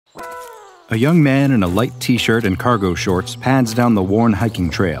A young man in a light t-shirt and cargo shorts pads down the worn hiking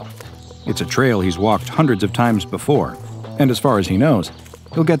trail. It's a trail he's walked hundreds of times before, and as far as he knows,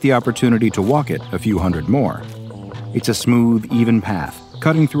 he'll get the opportunity to walk it a few hundred more. It's a smooth, even path,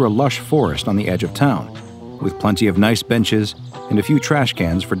 cutting through a lush forest on the edge of town, with plenty of nice benches and a few trash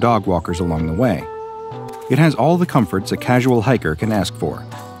cans for dog walkers along the way. It has all the comforts a casual hiker can ask for.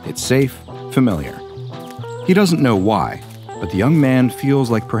 It's safe, familiar. He doesn't know why, but the young man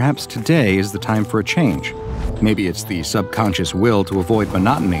feels like perhaps today is the time for a change. Maybe it's the subconscious will to avoid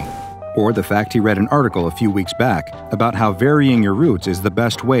monotony, or the fact he read an article a few weeks back about how varying your routes is the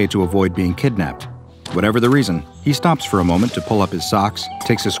best way to avoid being kidnapped. Whatever the reason, he stops for a moment to pull up his socks,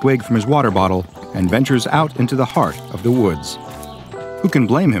 takes a swig from his water bottle, and ventures out into the heart of the woods. Who can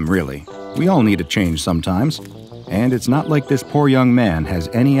blame him, really? We all need a change sometimes, and it's not like this poor young man has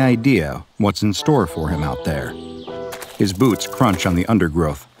any idea what's in store for him out there. His boots crunch on the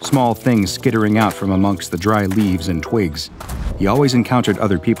undergrowth, small things skittering out from amongst the dry leaves and twigs. He always encountered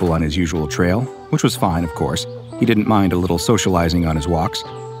other people on his usual trail, which was fine, of course. He didn't mind a little socializing on his walks.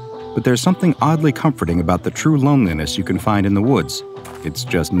 But there's something oddly comforting about the true loneliness you can find in the woods. It's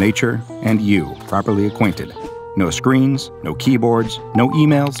just nature and you, properly acquainted. No screens, no keyboards, no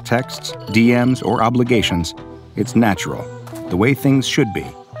emails, texts, DMs, or obligations. It's natural, the way things should be.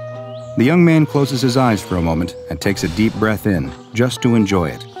 The young man closes his eyes for a moment and takes a deep breath in, just to enjoy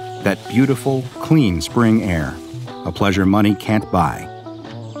it. That beautiful, clean spring air. A pleasure money can't buy.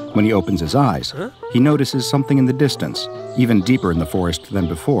 When he opens his eyes, he notices something in the distance, even deeper in the forest than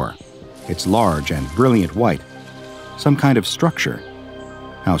before. It's large and brilliant white. Some kind of structure.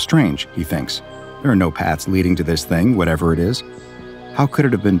 How strange, he thinks. There are no paths leading to this thing, whatever it is. How could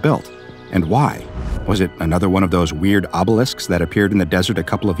it have been built? And why? Was it another one of those weird obelisks that appeared in the desert a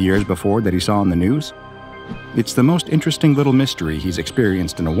couple of years before that he saw on the news? It's the most interesting little mystery he's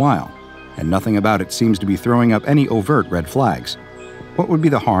experienced in a while, and nothing about it seems to be throwing up any overt red flags. What would be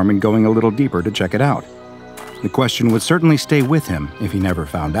the harm in going a little deeper to check it out? The question would certainly stay with him if he never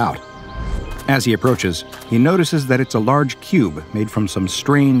found out. As he approaches, he notices that it's a large cube made from some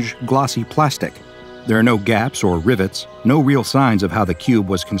strange, glossy plastic. There are no gaps or rivets, no real signs of how the cube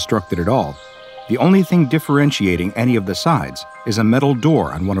was constructed at all. The only thing differentiating any of the sides is a metal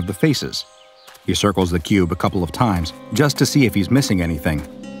door on one of the faces. He circles the cube a couple of times just to see if he's missing anything.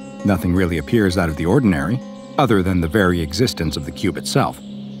 Nothing really appears out of the ordinary, other than the very existence of the cube itself.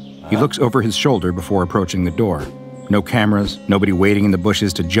 He looks over his shoulder before approaching the door. No cameras, nobody waiting in the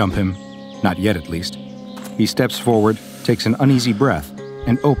bushes to jump him. Not yet, at least. He steps forward, takes an uneasy breath,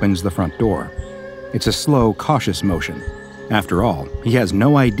 and opens the front door. It's a slow, cautious motion. After all, he has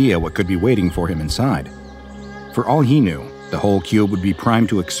no idea what could be waiting for him inside. For all he knew, the whole cube would be primed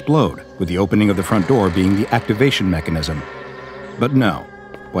to explode, with the opening of the front door being the activation mechanism. But no.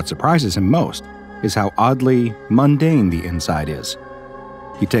 What surprises him most is how oddly mundane the inside is.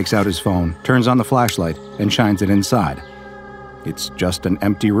 He takes out his phone, turns on the flashlight, and shines it inside. It's just an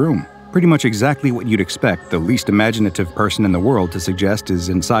empty room. Pretty much exactly what you'd expect the least imaginative person in the world to suggest is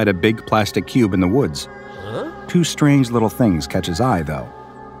inside a big plastic cube in the woods. Two strange little things catch his eye, though.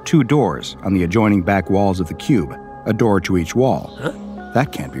 Two doors on the adjoining back walls of the cube, a door to each wall.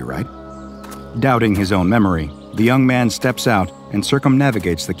 That can't be right. Doubting his own memory, the young man steps out and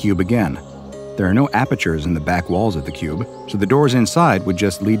circumnavigates the cube again. There are no apertures in the back walls of the cube, so the doors inside would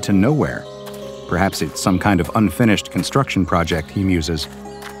just lead to nowhere. Perhaps it's some kind of unfinished construction project, he muses.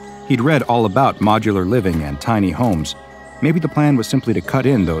 He'd read all about modular living and tiny homes. Maybe the plan was simply to cut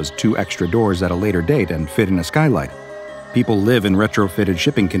in those two extra doors at a later date and fit in a skylight. People live in retrofitted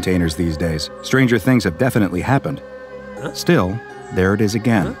shipping containers these days. Stranger things have definitely happened. Still, there it is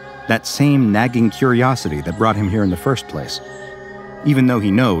again. That same nagging curiosity that brought him here in the first place. Even though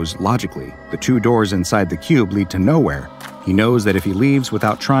he knows, logically, the two doors inside the cube lead to nowhere, he knows that if he leaves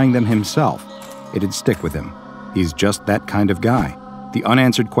without trying them himself, it'd stick with him. He's just that kind of guy. The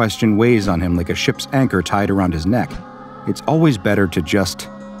unanswered question weighs on him like a ship's anchor tied around his neck. It's always better to just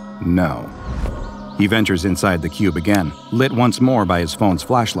know. He ventures inside the cube again, lit once more by his phone's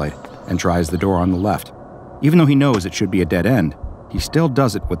flashlight, and tries the door on the left. Even though he knows it should be a dead end, he still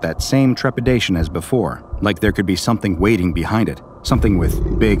does it with that same trepidation as before, like there could be something waiting behind it, something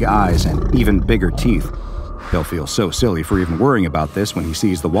with big eyes and even bigger teeth. He'll feel so silly for even worrying about this when he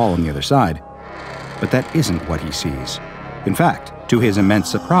sees the wall on the other side. But that isn't what he sees. In fact, to his immense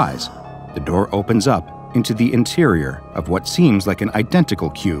surprise, the door opens up into the interior of what seems like an identical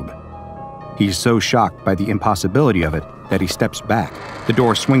cube. He's so shocked by the impossibility of it that he steps back, the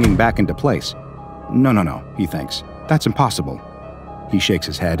door swinging back into place. No, he thinks. That's impossible. He shakes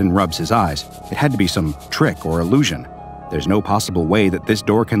his head and rubs his eyes. It had to be some trick or illusion. There's no possible way that this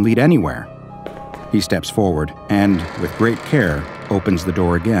door can lead anywhere. He steps forward and, with great care, opens the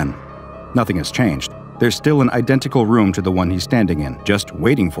door again. Nothing has changed. There's still an identical room to the one he's standing in, just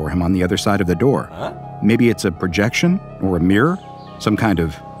waiting for him on the other side of the door. Maybe it's a projection or a mirror? Some kind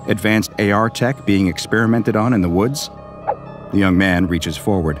of advanced AR tech being experimented on in the woods? The young man reaches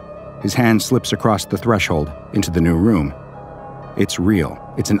forward. His hand slips across the threshold into the new room. It's real.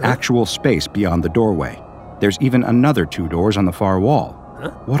 It's an actual space beyond the doorway. There's even another 2 doors on the far wall.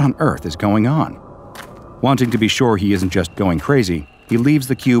 What on earth is going on? Wanting to be sure he isn't just going crazy, he leaves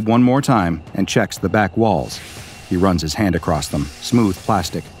the cube one more time and checks the back walls. He runs his hand across them. Smooth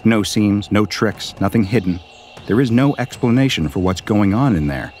plastic. No seams, no tricks, nothing hidden. There is no explanation for what's going on in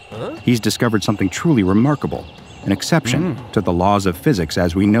there. He's discovered something truly remarkable. An exception to the laws of physics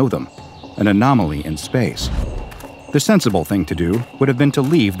as we know them. An anomaly in space. The sensible thing to do would have been to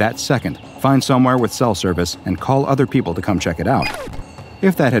leave that second, find somewhere with cell service, and call other people to come check it out.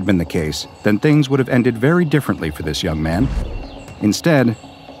 If that had been the case, then things would have ended very differently for this young man. Instead,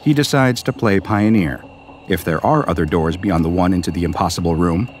 he decides to play pioneer. If there are other doors beyond the one into the impossible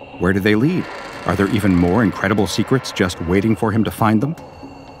room, where do they lead? Are there even more incredible secrets just waiting for him to find them?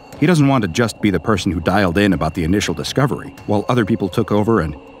 He doesn't want to just be the person who dialed in about the initial discovery, while other people took over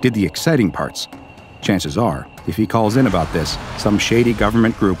and did the exciting parts. Chances are, if he calls in about this, some shady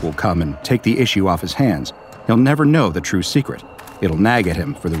government group will come and take the issue off his hands. He'll never know the true secret. It'll nag at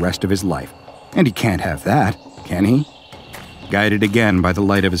him for the rest of his life. And he can't have that, can he? Guided again by the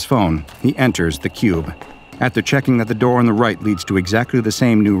light of his phone, he enters the cube. After checking that the door on the right leads to exactly the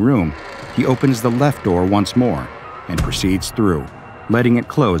same new room, he opens the left door once more and proceeds through, letting it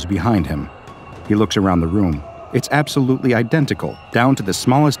close behind him. He looks around the room. It's absolutely identical, down to the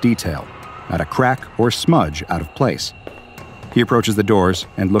smallest detail, not a crack or smudge out of place. He approaches the doors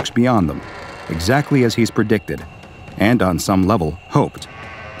and looks beyond them, exactly as he's predicted, and on some level, hoped.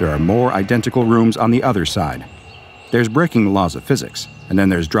 There are more identical rooms on the other side. There's breaking the laws of physics, and then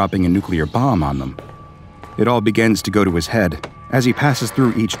there's dropping a nuclear bomb on them. It all begins to go to his head. As he passes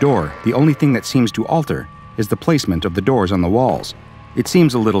through each door, the only thing that seems to alter is the placement of the doors on the walls. It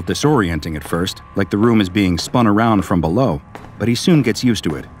seems a little disorienting at first, like the room is being spun around from below, but he soon gets used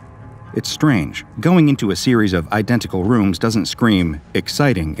to it. It's strange. Going into a series of identical rooms doesn't scream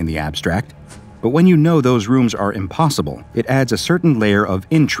exciting in the abstract, but when you know those rooms are impossible, it adds a certain layer of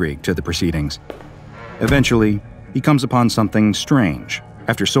intrigue to the proceedings. Eventually, he comes upon something strange.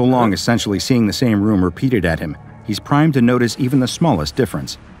 After so long essentially seeing the same room repeated at him, he's primed to notice even the smallest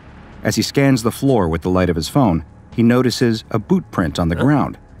difference. As he scans the floor with the light of his phone, he notices a boot print on the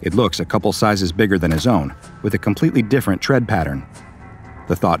ground. It looks a couple sizes bigger than his own, with a completely different tread pattern.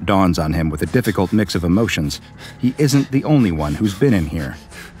 The thought dawns on him with a difficult mix of emotions. He isn't the only one who's been in here,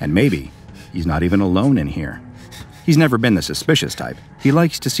 and maybe he's not even alone in here. He's never been the suspicious type. He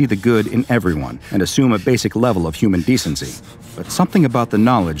likes to see the good in everyone and assume a basic level of human decency. But something about the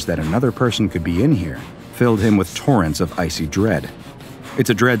knowledge that another person could be in here filled him with torrents of icy dread.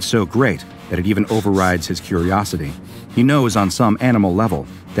 It's a dread so great that it even overrides his curiosity. He knows on some animal level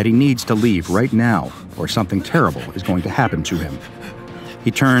that he needs to leave right now or something terrible is going to happen to him.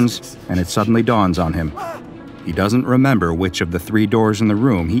 He turns, and it suddenly dawns on him. He doesn't remember which of the 3 doors in the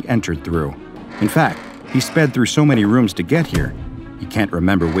room he entered through. In fact, he sped through so many rooms to get here, he can't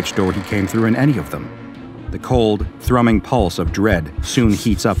remember which door he came through in any of them. The cold, thrumming pulse of dread soon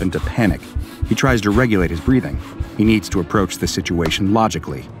heats up into panic. He tries to regulate his breathing. He needs to approach the situation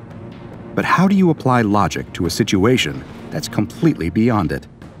logically. But how do you apply logic to a situation that's completely beyond it?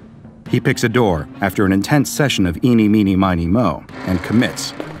 He picks a door after an intense session of eeny, meeny, miny, mo, and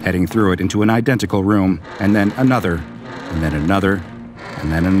commits, heading through it into an identical room, and then another, and then another,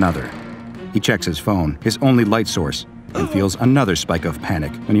 and then another. He checks his phone, his only light source, and feels another spike of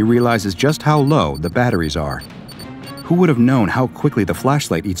panic when he realizes just how low the batteries are. Who would have known how quickly the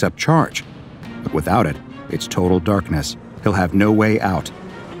flashlight eats up charge? But without it, it's total darkness. He'll have no way out.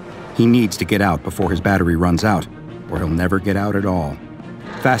 He needs to get out before his battery runs out, or he'll never get out at all.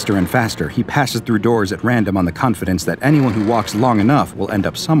 Faster and faster, he passes through doors at random on the confidence that anyone who walks long enough will end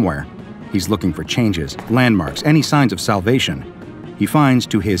up somewhere. He's looking for changes, landmarks, any signs of salvation. He finds,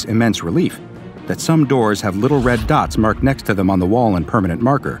 to his immense relief, that some doors have little red dots marked next to them on the wall in permanent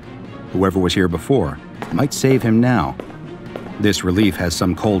marker. Whoever was here before might save him now. This relief has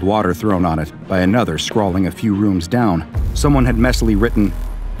some cold water thrown on it by another scrawling a few rooms down. Someone had messily written,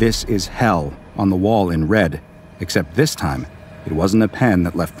 "This is hell," on the wall in red, except this time, it wasn't a pen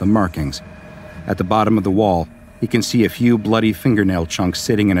that left the markings. At the bottom of the wall, he can see a few bloody fingernail chunks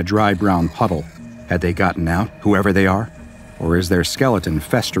sitting in a dry brown puddle. Had they gotten out, whoever they are? Or is their skeleton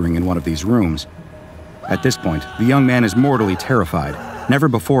festering in one of these rooms? At this point, the young man is mortally terrified. Never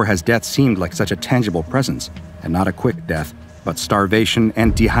before has death seemed like such a tangible presence, and not a quick death, but starvation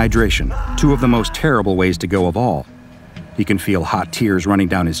and dehydration, two of the most terrible ways to go of all. He can feel hot tears running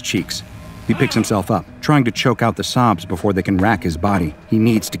down his cheeks. He picks himself up, trying to choke out the sobs before they can rack his body. He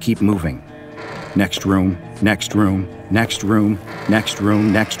needs to keep moving. Next room, next room, next room, next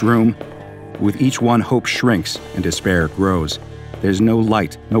room, next room. With each one, hope shrinks and despair grows. There's no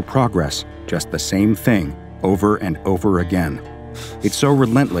light, no progress, just the same thing, over and over again. It's so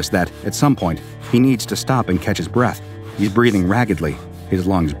relentless that, at some point, he needs to stop and catch his breath. He's breathing raggedly. His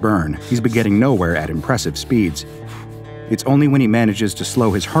lungs burn. He's been getting nowhere at impressive speeds. It's only when he manages to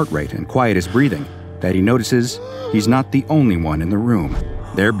slow his heart rate and quiet his breathing that he notices he's not the only one in the room.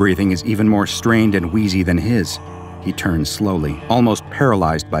 Their breathing is even more strained and wheezy than his. He turns slowly, almost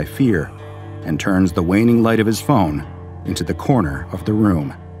paralyzed by fear, and turns the waning light of his phone into the corner of the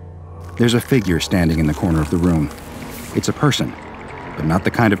room. There's a figure standing in the corner of the room. It's a person, but not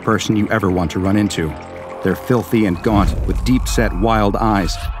the kind of person you ever want to run into. They're filthy and gaunt, with deep-set, wild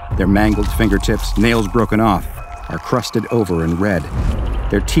eyes. Their mangled fingertips, nails broken off, are crusted over and red.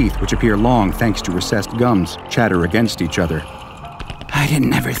 Their teeth, which appear long thanks to recessed gums, chatter against each other. "I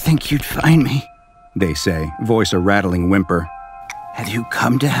didn't ever think you'd find me," they say, voice a rattling whimper. "Have you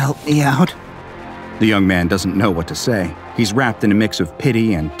come to help me out?" The young man doesn't know what to say. He's wrapped in a mix of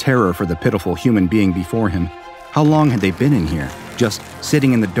pity and terror for the pitiful human being before him. How long had they been in here, just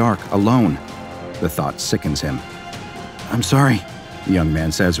sitting in the dark, alone? The thought sickens him. "I'm sorry," the young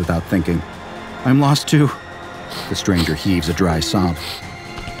man says without thinking. "I'm lost too." The stranger heaves a dry sob.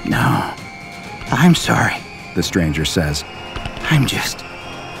 "No, I'm sorry," the stranger says. "I'm just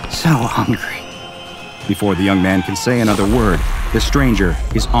so hungry." Before the young man can say another word, the stranger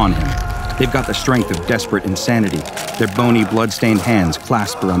is on him. They've got the strength of desperate insanity. Their bony, blood-stained hands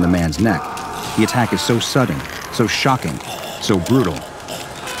clasp around the man's neck. The attack is so sudden, so shocking, so brutal.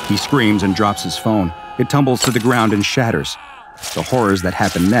 He screams and drops his phone. It tumbles to the ground and shatters. The horrors that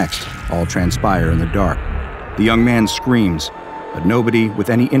happen next all transpire in the dark. The young man screams, but nobody with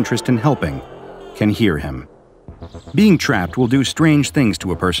any interest in helping can hear him. Being trapped will do strange things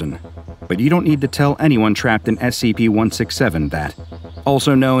to a person, but you don't need to tell anyone trapped in SCP-167 that.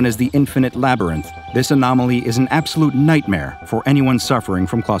 Also known as the Infinite Labyrinth, this anomaly is an absolute nightmare for anyone suffering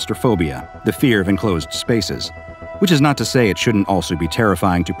from claustrophobia, the fear of enclosed spaces, which is not to say it shouldn't also be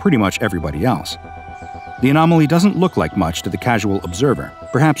terrifying to pretty much everybody else. The anomaly doesn't look like much to the casual observer,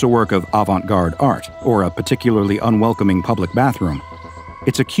 perhaps a work of avant-garde art or a particularly unwelcoming public bathroom.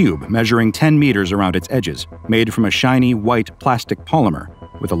 It's a cube measuring 10 meters around its edges, made from a shiny white plastic polymer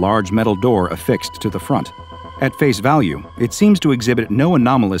with a large metal door affixed to the front. At face value, it seems to exhibit no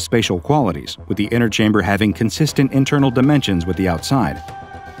anomalous spatial qualities, with the inner chamber having consistent internal dimensions with the outside.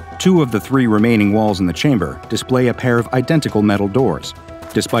 2 of the 3 remaining walls in the chamber display a pair of identical metal doors.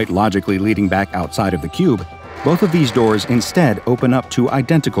 Despite logically leading back outside of the cube, both of these doors instead open up to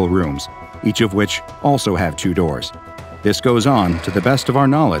identical rooms, each of which also have 2 doors. This goes on, to the best of our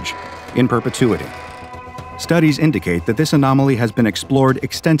knowledge, in perpetuity. Studies indicate that this anomaly has been explored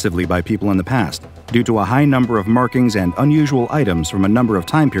extensively by people in the past, due to a high number of markings and unusual items from a number of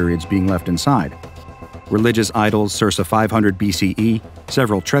time periods being left inside. Religious idols circa 500 BCE,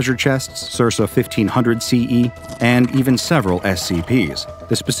 several treasure chests circa 1500 CE, and even several SCPs,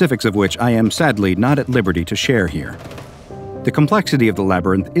 the specifics of which I am sadly not at liberty to share here. The complexity of the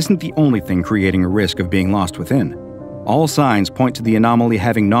labyrinth isn't the only thing creating a risk of being lost within. All signs point to the anomaly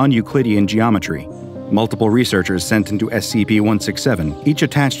having non-Euclidean geometry. Multiple researchers sent into SCP-167, each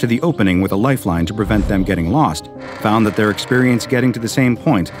attached to the opening with a lifeline to prevent them getting lost, found that their experience getting to the same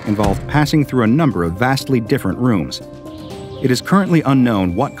point involved passing through a number of vastly different rooms. It is currently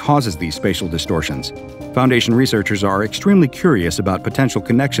unknown what causes these spatial distortions. Foundation researchers are extremely curious about potential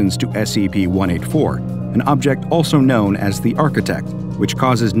connections to SCP-184, an object also known as the Architect, which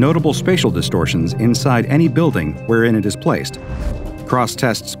causes notable spatial distortions inside any building wherein it is placed.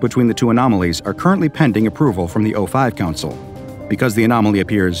 Cross-tests between the 2 anomalies are currently pending approval from the O5 Council. Because the anomaly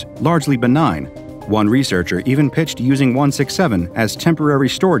appears largely benign, one researcher even pitched using 167 as temporary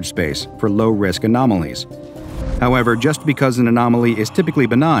storage space for low-risk anomalies. However, just because an anomaly is typically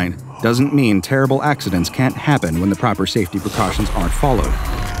benign doesn't mean terrible accidents can't happen when the proper safety precautions aren't followed.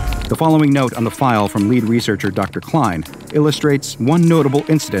 The following note on the file from lead researcher Dr. Klein illustrates one notable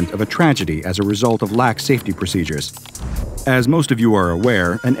incident of a tragedy as a result of lax safety procedures. As most of you are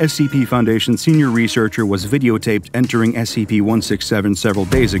aware, an SCP Foundation senior researcher was videotaped entering SCP-167 several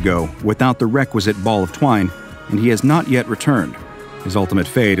days ago without the requisite ball of twine, and he has not yet returned. His ultimate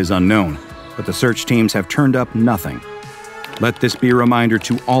fate is unknown, but the search teams have turned up nothing. Let this be a reminder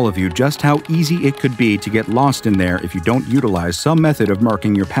to all of you just how easy it could be to get lost in there if you don't utilize some method of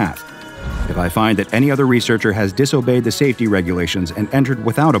marking your path. If I find that any other researcher has disobeyed the safety regulations and entered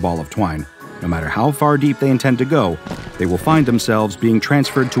without a ball of twine, no matter how far deep they intend to go, they will find themselves being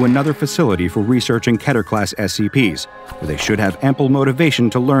transferred to another facility for researching Keter-class SCPs, where they should have ample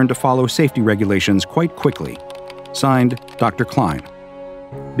motivation to learn to follow safety regulations quite quickly. Signed, Dr. Klein.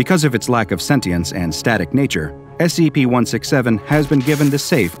 Because of its lack of sentience and static nature, SCP-167 has been given the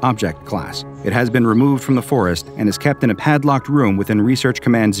Safe Object class. It has been removed from the forest and is kept in a padlocked room within Research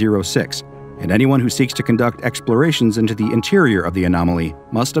Command 06, and anyone who seeks to conduct explorations into the interior of the anomaly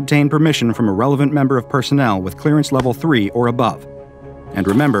must obtain permission from a relevant member of personnel with clearance level 3 or above. And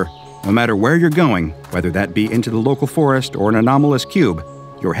remember, no matter where you're going, whether that be into the local forest or an anomalous cube,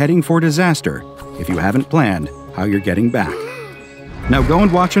 you're heading for disaster if you haven't planned how you're getting back. Now go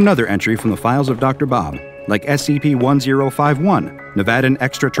and watch another entry from the files of DrBob, like SCP-1051, Nevadan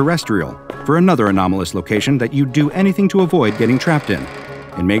Extraterrestrial, for another anomalous location that you'd do anything to avoid getting trapped in.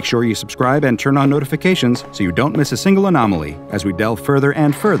 And make sure you subscribe and turn on notifications so you don't miss a single anomaly as we delve further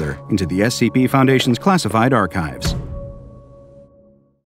and further into the SCP Foundation's classified archives.